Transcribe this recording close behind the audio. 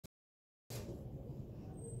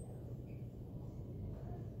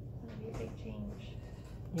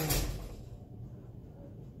Yeah.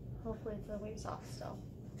 Hopefully it's a ways off still.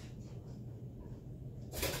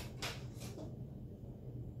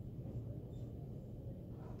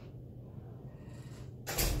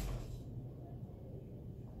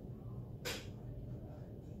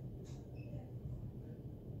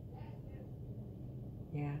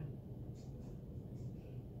 Yeah.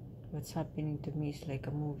 What's happening to me is like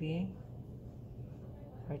a movie.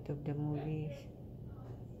 Part of the movies.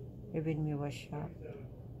 Even me was shocked.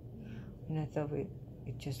 And I thought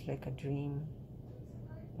it's just like a dream.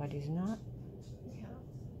 But it's not. Yeah.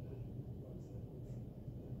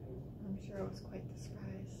 I'm sure it was quite the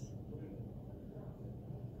surprise.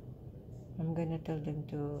 I'm gonna tell them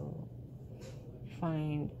to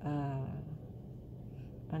find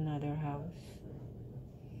another house.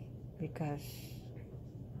 Because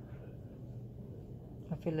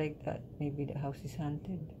I feel like that maybe the house is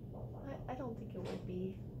haunted. I don't think it would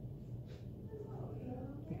be.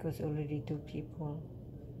 Because already 2 people.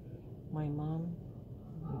 My mom,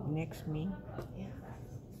 next me. Yeah.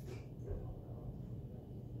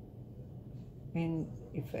 And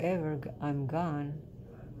if ever I'm gone,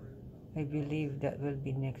 I believe that will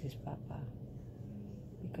be next is Papa.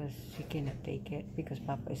 Because she cannot take it. Because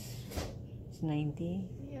Papa is 90.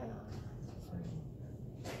 Yeah. So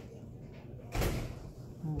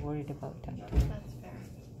I'm worried about that too. That's fair.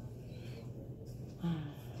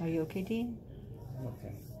 Are you okay, Dean? I'm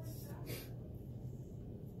okay.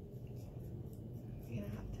 You're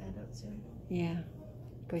gonna have to head out soon. Yeah.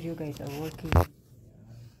 Because you guys are working.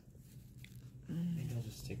 Maybe I'll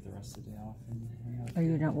just take the rest of the day off and hang out. Are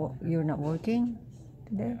you not? You're not working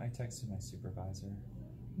today? I texted my supervisor.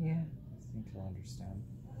 Yeah. I think he'll understand.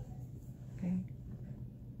 Okay.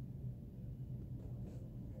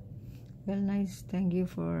 Well, nice. Thank you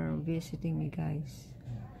for visiting me, guys.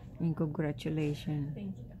 And congratulations.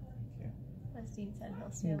 Thank you. Thank you. As Dean said,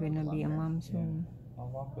 he'll stay You're a little gonna be a longer. mom soon. I'll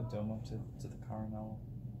walk with Domo to the car and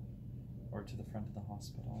or to the front of the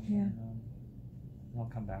hospital. Yeah. And I'll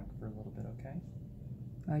come back for a little bit, okay?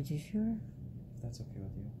 Are you sure? If that's okay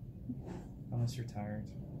with you. Unless you're tired.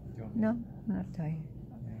 Do you want me? No, I'm not tired.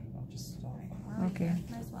 Yeah, I'll just stop. Okay.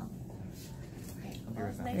 Might as well. I'll be Well, right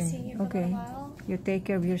it's back. nice seeing you for a Okay. little while. You take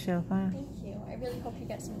care of yourself, huh? Thank you. I really hope you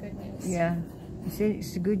get some good news. Yeah.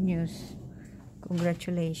 It's good news.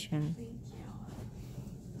 Congratulations. Thank you.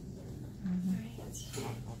 Mm-hmm.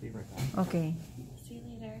 Alright. I'll be right back. Okay. See you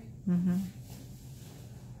later. Mm-hmm.